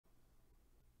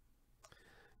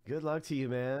Good luck to you,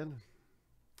 man.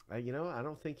 I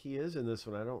don't think he is in this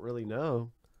one. I don't really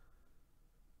know.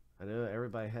 I know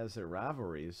everybody has their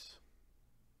rivalries.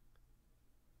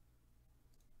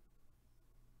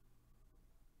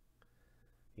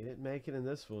 He didn't make it in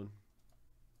this one.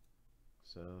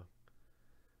 So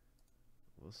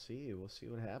we'll see. We'll see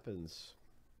what happens.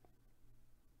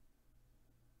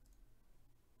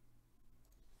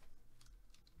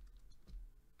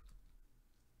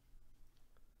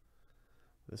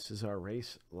 This is our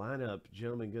race lineup.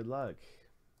 Gentlemen, good luck.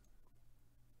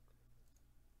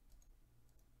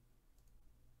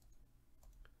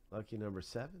 Lucky number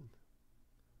 7.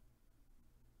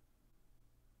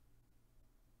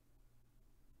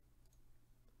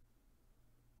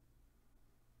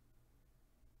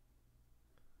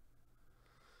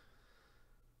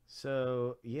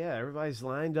 So, yeah, everybody's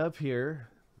lined up here.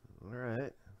 All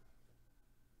right.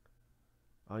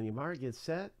 On your mark, get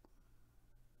set,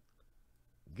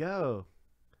 go.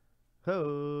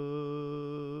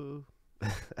 Ho.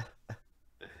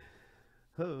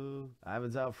 Ho.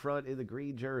 Ivan's out front in the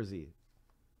green jersey.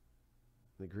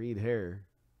 The green hair.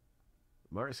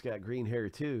 Mark's got green hair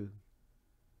too.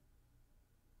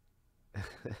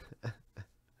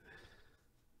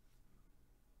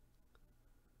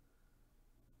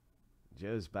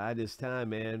 Joe's biding his time,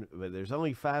 man. But there's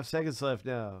only 5 seconds left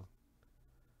now.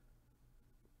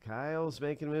 Kyle's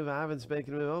making a move. Ivan's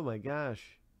making a move. Oh my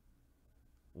gosh.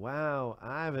 Wow,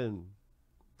 Ivan.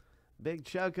 Big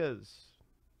chuckas.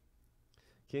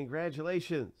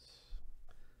 Congratulations.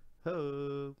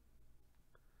 Ho.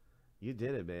 You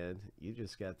did it, man. You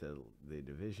just got the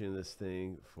division of this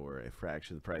thing for a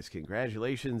fraction of the price.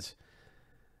 Congratulations.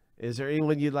 Is there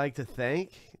anyone you'd like to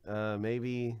thank?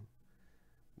 Maybe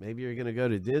you're going to go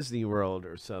to Disney World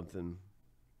or something.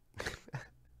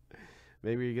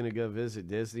 Maybe you're going to go visit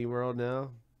Disney World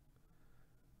now.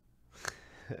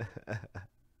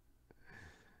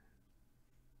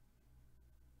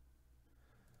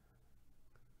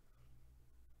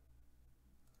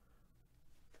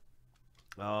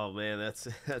 Oh man,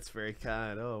 that's very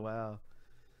kind. Oh wow.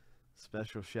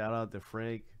 Special shout out to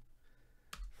Frank.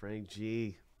 Frank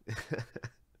G.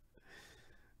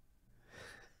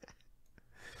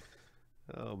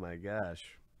 Oh my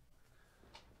gosh.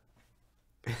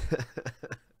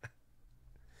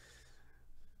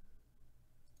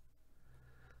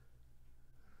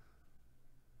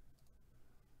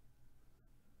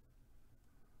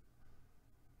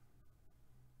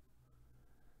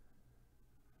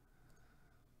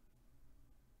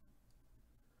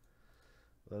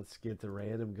 Let's get the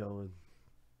random going.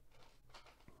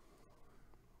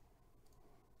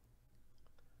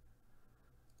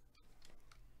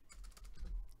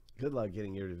 Good luck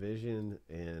getting your division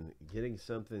and getting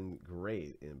something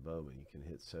great in Bowman. You can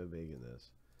hit so big in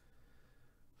this.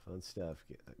 Fun stuff,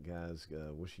 guys.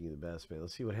 Wishing you the best, man.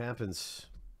 Let's see what happens.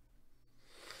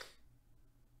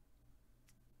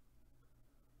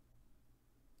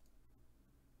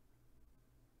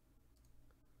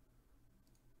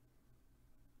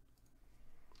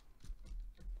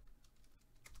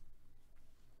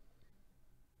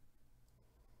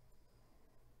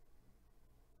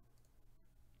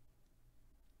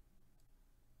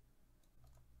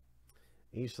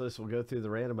 Each list will go through the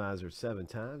randomizer 7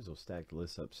 times. We'll stack the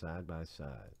lists up side by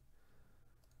side.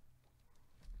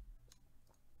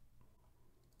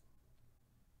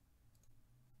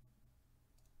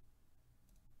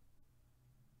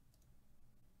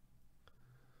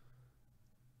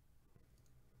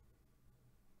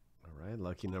 All right,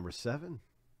 lucky number 7.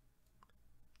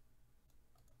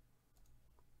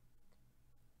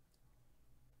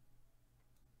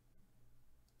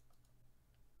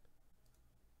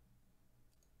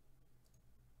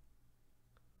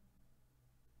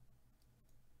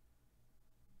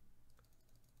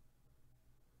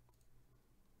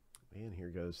 And here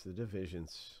goes the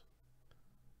divisions.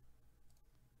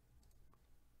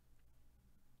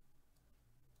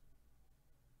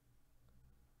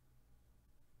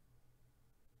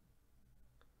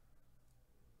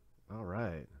 All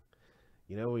right.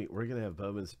 You know, we're going to have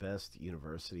Bowman's Best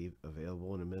University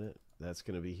available in a minute. That's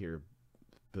going to be here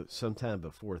sometime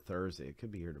before Thursday. It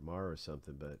could be here tomorrow or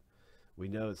something, but we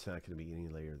know it's not going to be any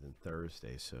later than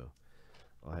Thursday. So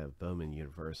I'll have Bowman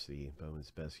University,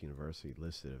 Bowman's Best University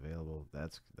listed available.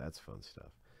 That's fun stuff.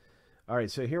 All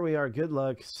right, so here we are. Good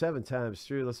luck 7 times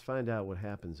through. Let's find out what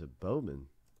happens at Bowman.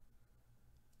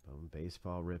 Bowman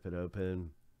baseball, rip it open.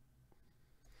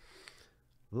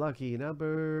 Lucky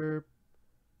number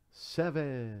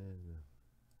 7.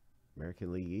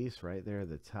 American League East right there at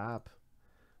the top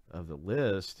of the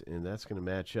list. And that's going to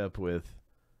match up with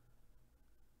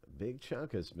big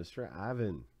chunkus, Mr.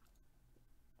 Ivan.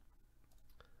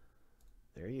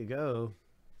 There you go.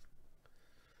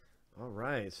 All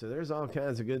right, so there's all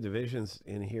kinds of good divisions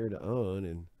in here to own,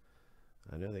 and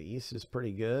I know the East is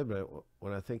pretty good, but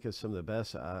when I think of some of the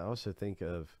best, I also think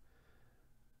of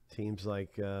teams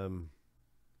like the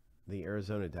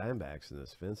Arizona Diamondbacks in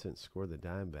this. Vincent scored the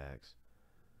Diamondbacks.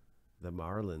 The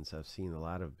Marlins, I've seen a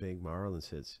lot of big Marlins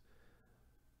hits.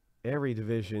 Every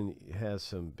division has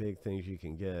some big things you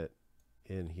can get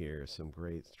in here, some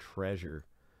great treasure,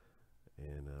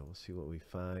 and we'll see what we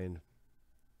find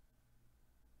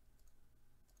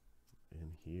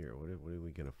in here. What are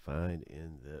we going to find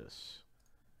in this?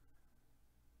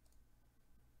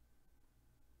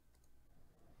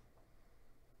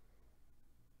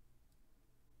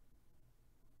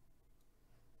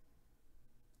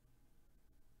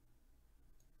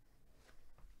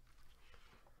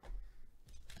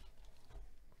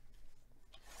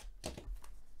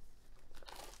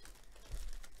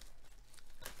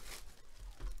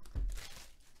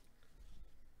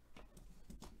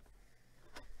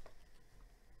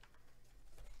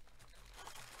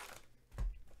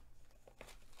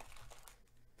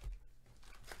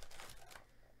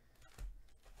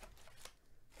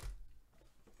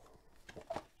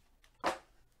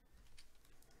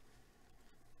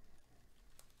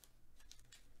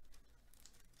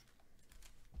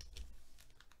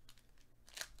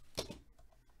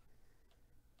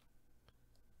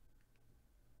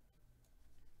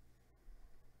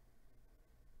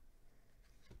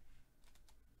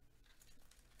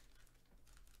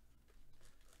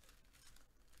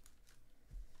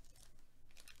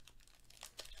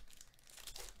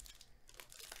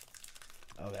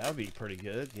 Oh, that would be pretty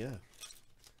good, yeah.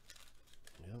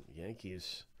 Yep,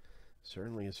 Yankees,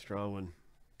 certainly a strong one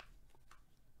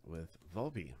with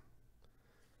Volpe.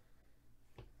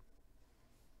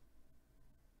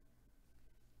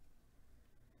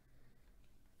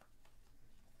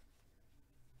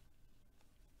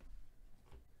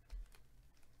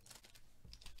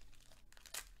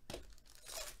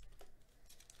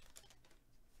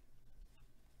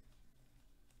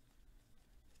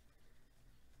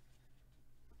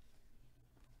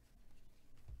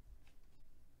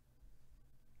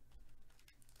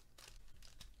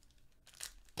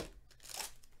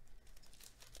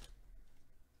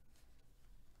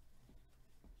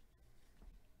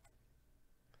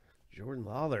 Jordan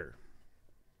Lawler.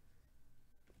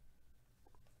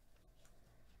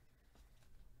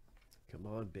 Come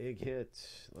on, big hit.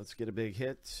 Let's get a big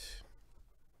hit.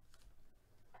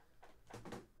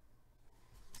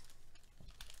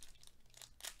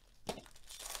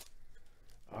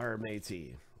 Our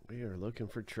matey. We are looking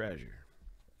for treasure.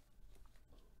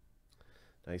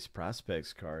 Nice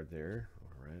prospects card there.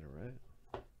 All right, all right.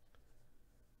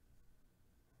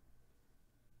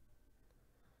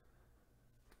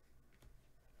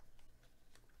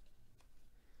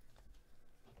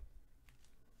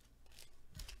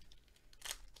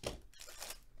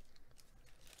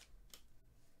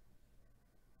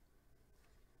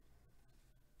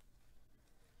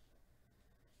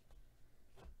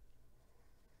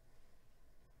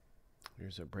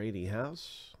 Here's a Brady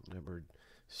House, number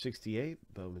 68,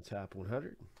 Bowman Top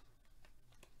 100.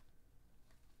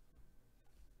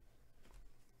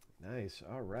 Nice.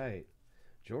 All right.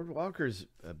 George Walker's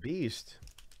a beast.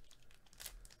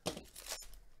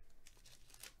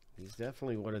 He's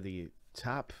definitely one of the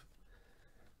top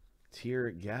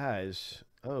tier guys.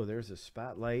 Oh, there's a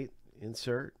spotlight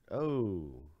insert.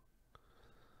 Oh.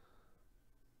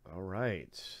 All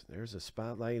right. There's a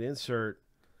spotlight insert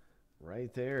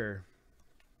right there.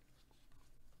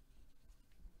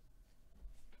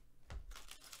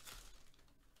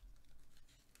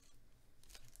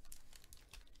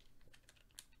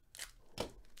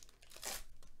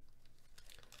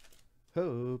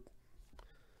 Hope.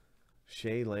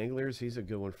 Shea Langlers, he's a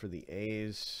good one for the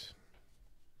A's.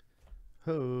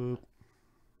 Hope.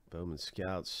 Bowman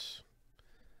Scouts,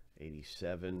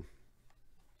 87.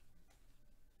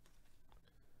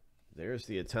 There's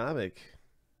the Atomic.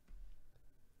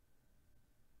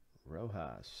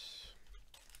 Rojas.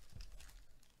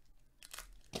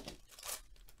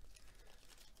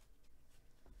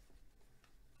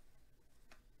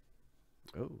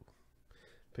 Oh.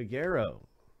 Piguero.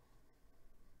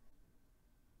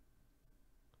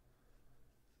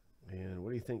 And what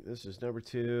do you think? This is number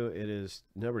 2. It is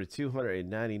number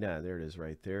 299. There it is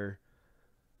right there.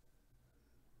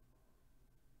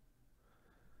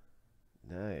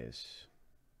 Nice.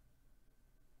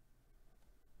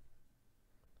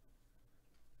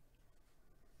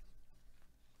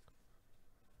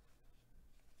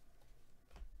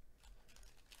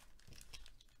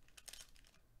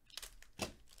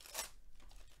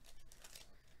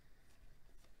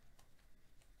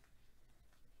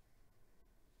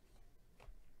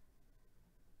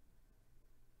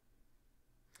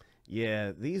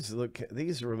 Yeah, these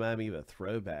remind me of a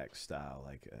throwback style,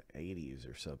 like 80s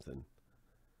or something.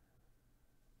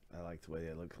 I like the way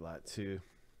they look a lot too.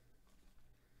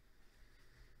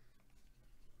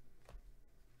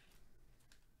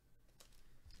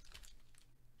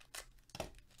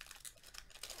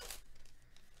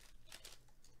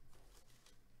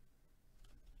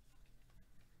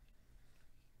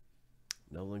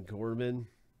 Nolan Gorman.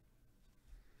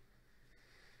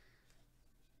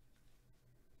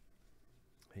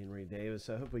 Henry Davis.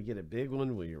 I hope we get a big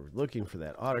one. We are looking for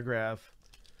that autograph.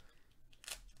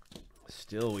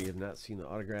 Still, we have not seen the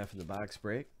autograph in the box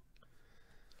break.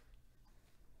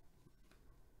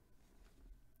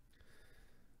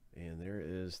 And there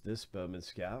is this Bowman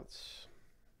Scouts.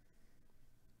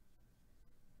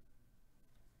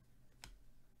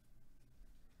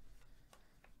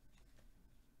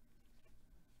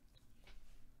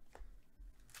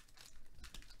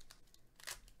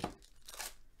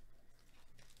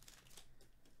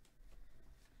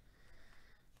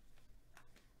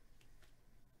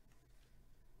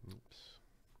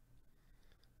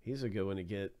 He's a good one to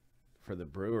get for the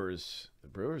Brewers. The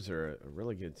Brewers are a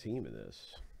really good team in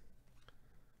this.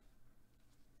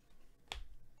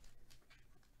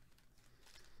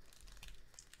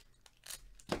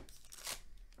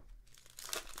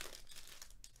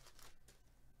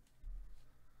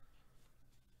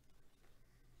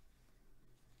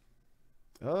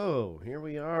 Oh, here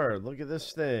we are. Look at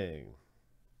this thing.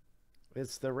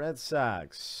 It's the Red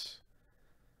Sox.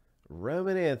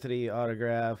 Roman Anthony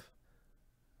autograph.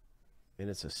 And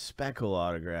it's a speckle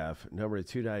autograph, number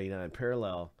 299,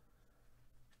 parallel.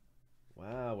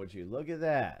 Wow, would you look at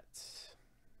that?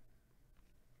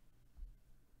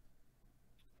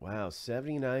 Wow,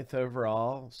 79th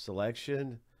overall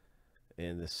selection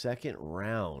in the second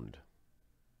round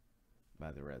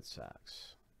by the Red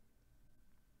Sox.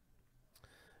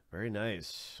 Very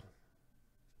nice.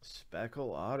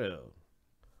 Speckle auto.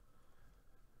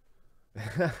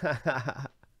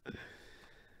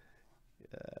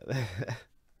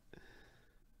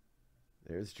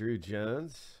 There's Drew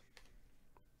Jones.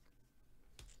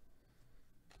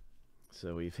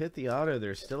 So we've hit the auto.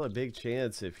 There's still a big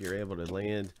chance if you're able to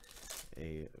land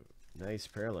a nice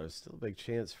parallel. There's still a big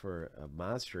chance for a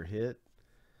monster hit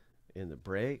in the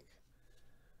break.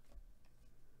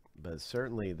 But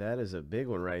certainly that is a big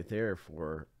one right there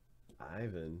for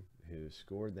Ivan, who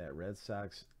scored that Red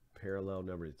Sox parallel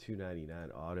number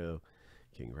 299 auto.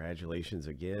 Congratulations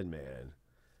again, man.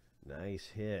 Nice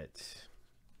hit.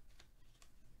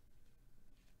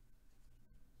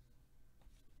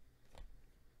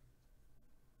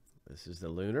 This is the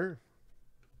Lunar.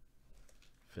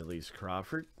 Phillies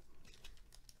Crawford.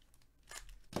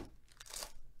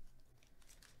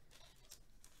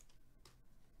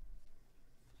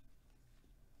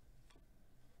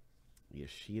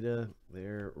 Yoshida,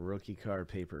 their rookie card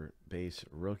paper base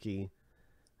rookie.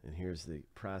 And here's the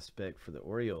prospect for the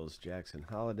Orioles, Jackson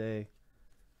Holliday.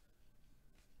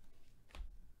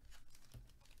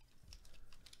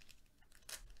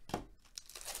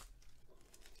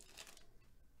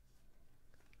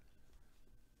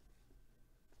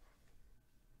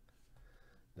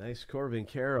 Nice Corbin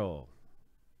Carroll.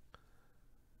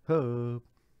 Hope.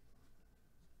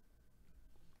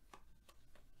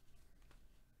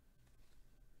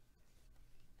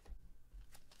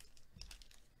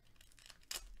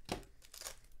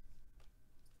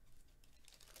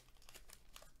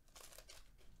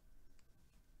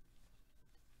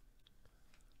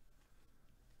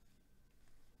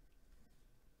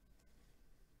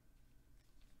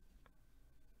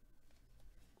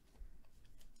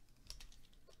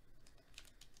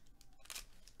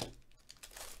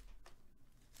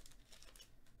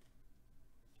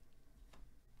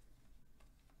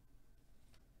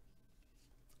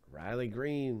 Riley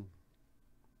Green.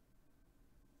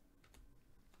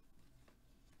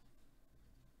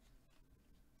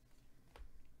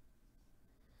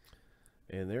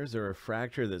 And there's a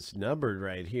refractor that's numbered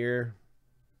right here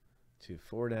to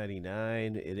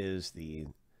 499. It is the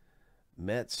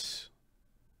Mets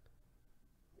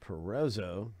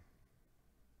Perozzo.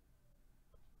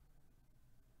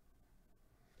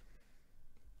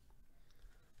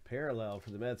 Parallel for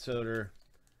the Mets owner,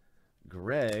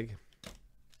 Greg.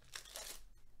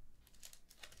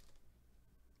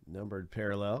 Numbered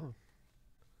parallel.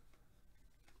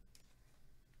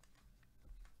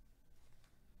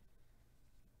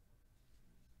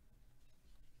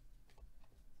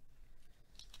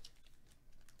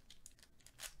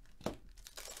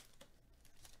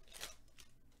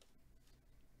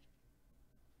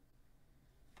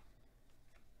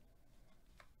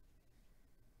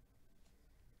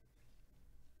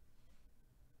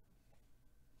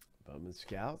 Bowman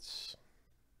Scouts.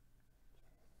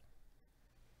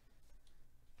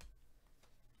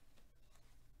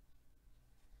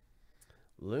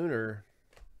 Lunar.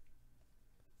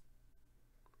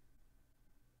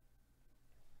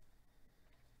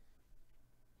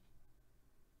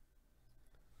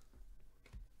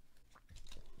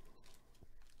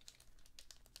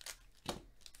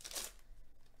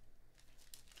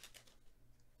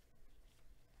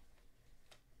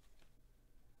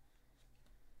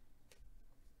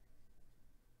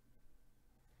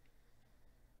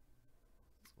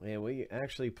 And we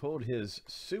actually pulled his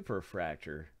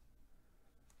superfractor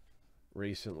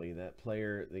recently. That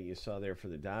player that you saw there for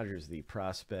the Dodgers, the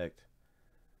prospect,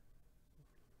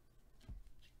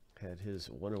 had his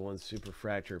 101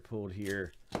 superfractor pulled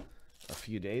here a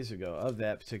few days ago of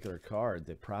that particular card,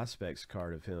 the prospects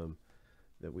card of him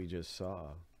that we just saw.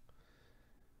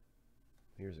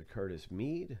 Here's a Curtis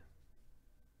Mead.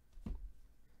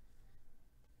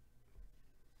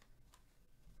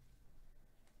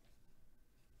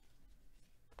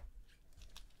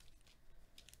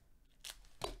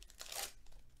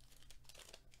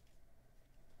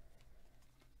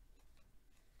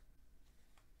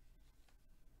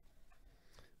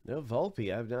 No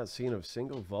Volpe. I've not seen a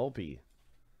single Volpe.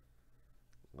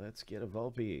 Let's get a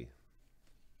Volpe.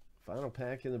 Final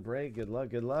pack in the break. Good luck.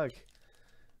 Good luck.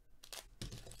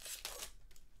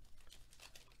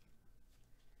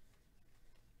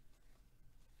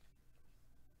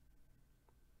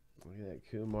 Look at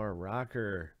that Kumar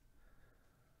Rocker.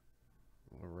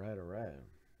 All right, all right.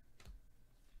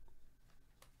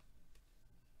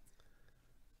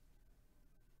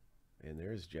 And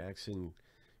there's Jackson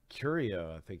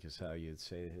Curio, I think is how you'd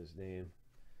say his name.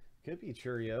 Could be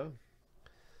Curio.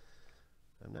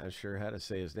 I'm not sure how to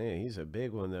say his name. He's a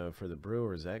big one, though, for the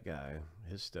Brewers, that guy.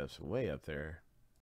 His stuff's way up there.